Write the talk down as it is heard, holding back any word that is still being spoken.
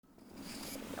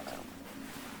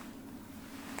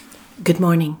Good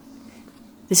morning.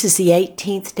 This is the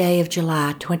 18th day of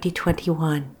July,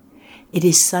 2021. It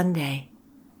is Sunday,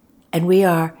 and we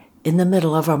are in the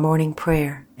middle of our morning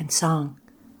prayer and song.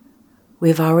 We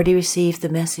have already received the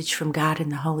message from God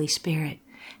and the Holy Spirit,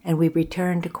 and we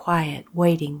return to quiet,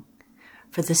 waiting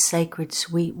for the sacred,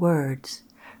 sweet words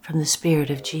from the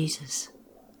Spirit of Jesus.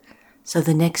 So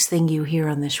the next thing you hear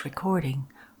on this recording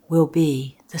will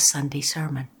be the Sunday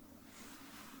sermon.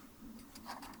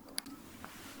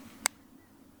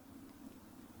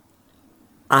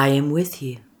 I am with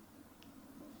you.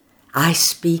 I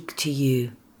speak to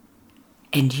you,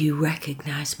 and you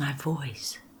recognize my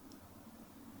voice.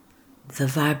 The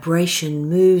vibration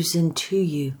moves into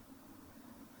you,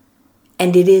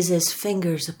 and it is as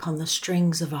fingers upon the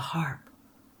strings of a harp.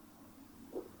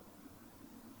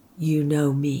 You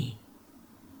know me.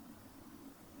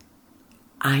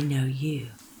 I know you.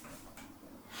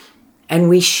 And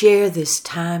we share this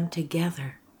time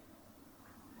together.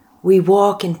 We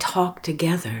walk and talk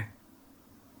together,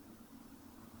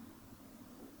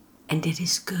 and it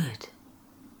is good.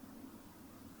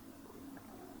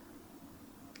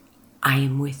 I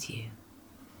am with you.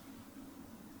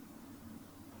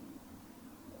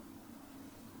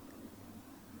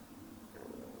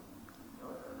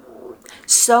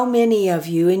 So many of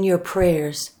you in your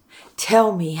prayers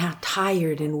tell me how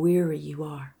tired and weary you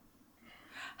are,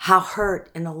 how hurt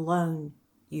and alone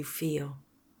you feel,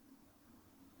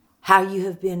 how you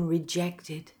have been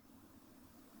rejected.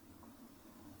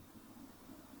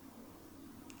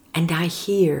 And I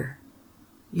hear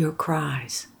your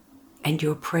cries and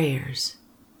your prayers.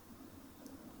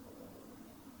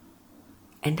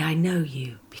 And I know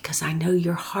you because I know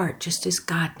your heart just as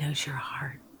God knows your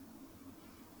heart.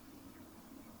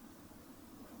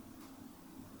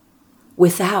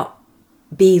 Without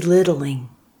belittling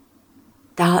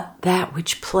that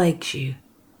which plagues you,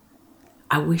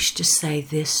 I wish to say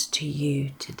this to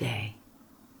you today.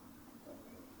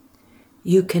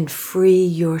 You can free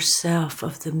yourself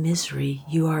of the misery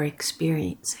you are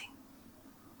experiencing.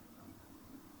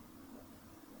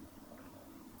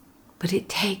 But it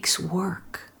takes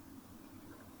work,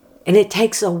 and it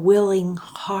takes a willing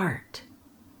heart.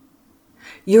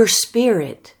 Your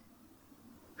spirit,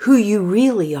 who you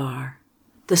really are,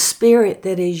 the spirit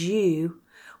that is you,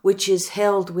 which is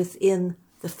held within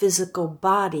the physical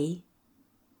body,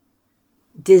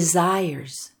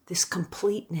 desires this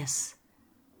completeness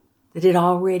that it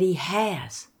already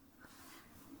has.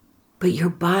 But your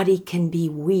body can be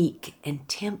weak and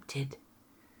tempted.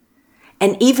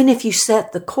 And even if you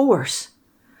set the course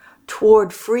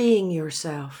toward freeing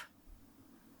yourself,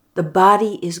 the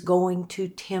body is going to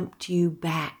tempt you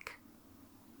back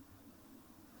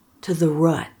to the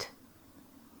rut,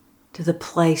 to the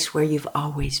place where you've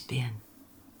always been.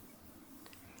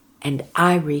 And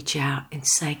I reach out and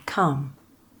say, come,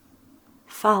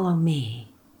 follow me.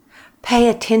 Pay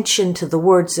attention to the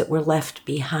words that were left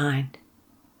behind.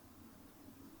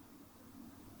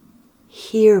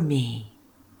 Hear me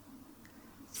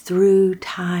through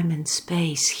time and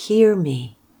space. Hear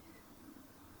me.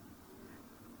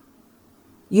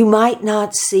 You might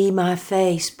not see my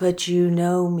face, but you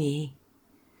know me.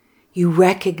 You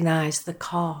recognize the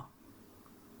call.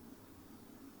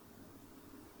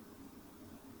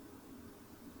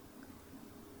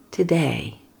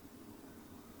 Today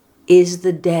is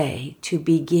the day to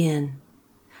begin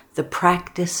the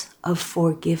practice of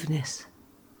forgiveness.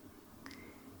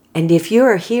 And if you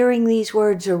are hearing these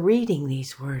words or reading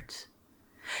these words,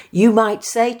 you might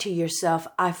say to yourself,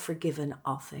 I've forgiven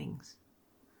all things.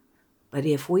 But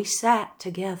if we sat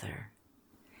together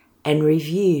and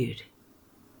reviewed,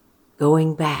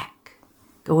 going back,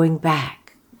 you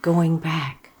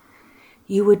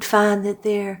would find that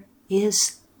there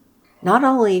is not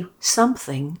only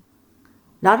something,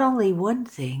 not only one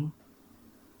thing,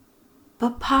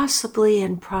 but possibly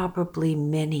and probably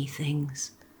many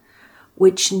things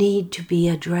which need to be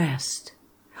addressed.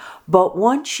 But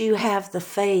once you have the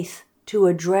faith to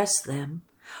address them,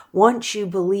 once you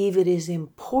believe it is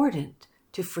important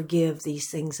to forgive these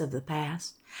things of the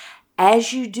past,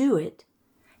 as you do it,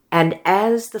 and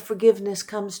as the forgiveness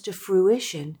comes to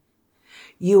fruition,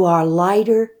 you are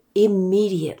lighter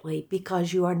immediately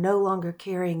because you are no longer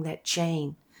carrying that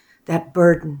chain, that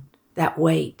burden, that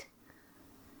weight.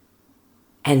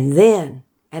 And then,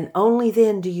 and only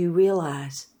then, do you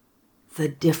realize the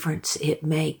difference it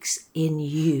makes in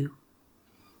you.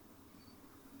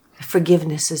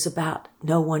 Forgiveness is about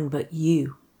no one but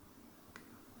you.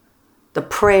 The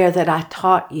prayer that I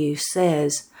taught you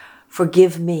says,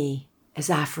 forgive me as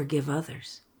I forgive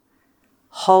others.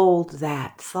 Hold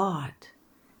that thought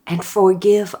and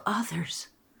forgive others.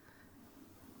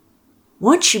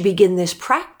 Once you begin this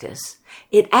practice,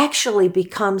 it actually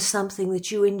becomes something that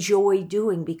you enjoy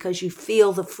doing because you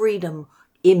feel the freedom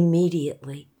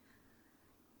immediately.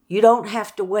 You don't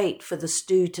have to wait for the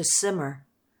stew to simmer.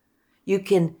 You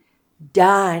can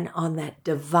dine on that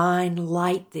divine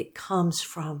light that comes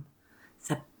from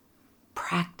the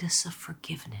practice of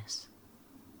forgiveness.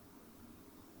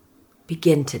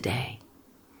 Begin today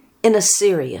in a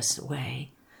serious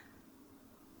way,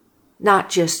 not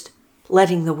just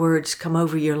letting the words come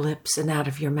over your lips and out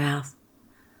of your mouth,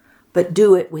 but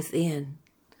do it within.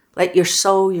 Let your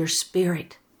soul, your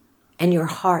spirit, and your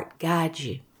heart guide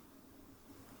you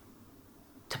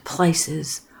to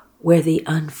places where the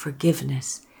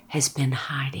unforgiveness has been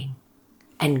hiding,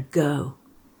 and go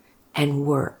and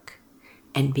work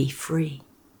and be free.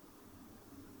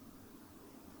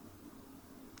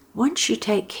 Once you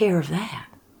take care of that,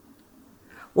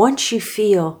 once you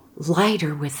feel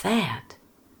lighter with that,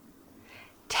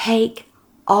 take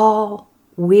all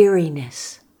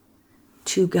weariness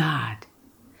to God.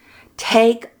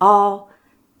 Take all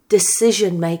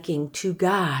decision-making to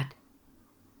God.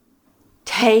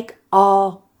 Take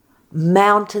all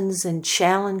mountains and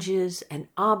challenges and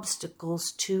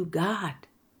obstacles to God.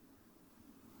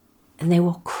 And they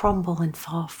will crumble and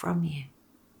fall from you.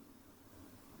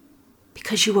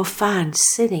 Because you will find,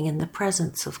 sitting in the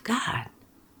presence of God,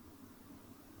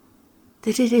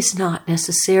 that it is not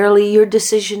necessarily your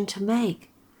decision to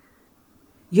make.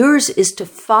 Yours is to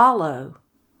follow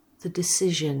the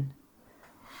decision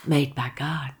made by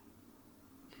God.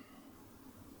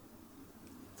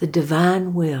 The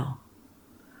divine will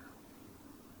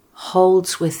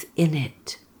holds within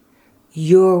it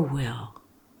your will.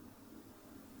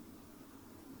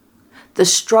 The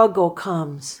struggle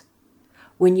comes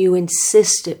when you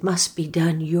insist it must be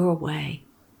done your way,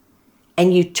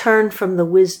 and you turn from the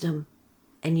wisdom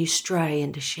and you stray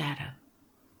into shadow.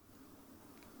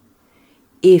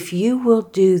 If you will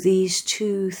do these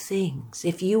two things,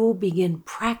 if you will begin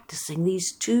practicing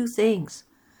these two things,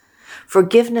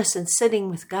 forgiveness and sitting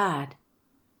with God,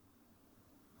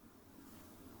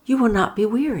 you will not be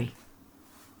weary.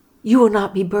 You will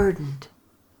not be burdened.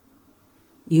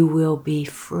 You will be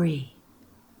free,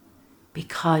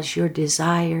 because your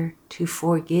desire to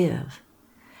forgive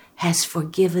has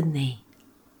forgiven thee.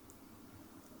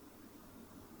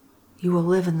 You will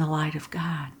live in the light of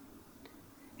God.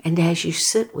 And as you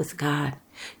sit with God,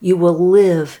 you will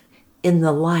live in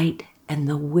the light and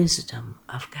the wisdom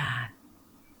of God.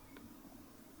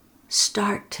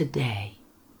 Start today.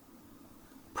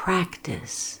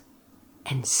 Practice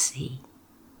and see.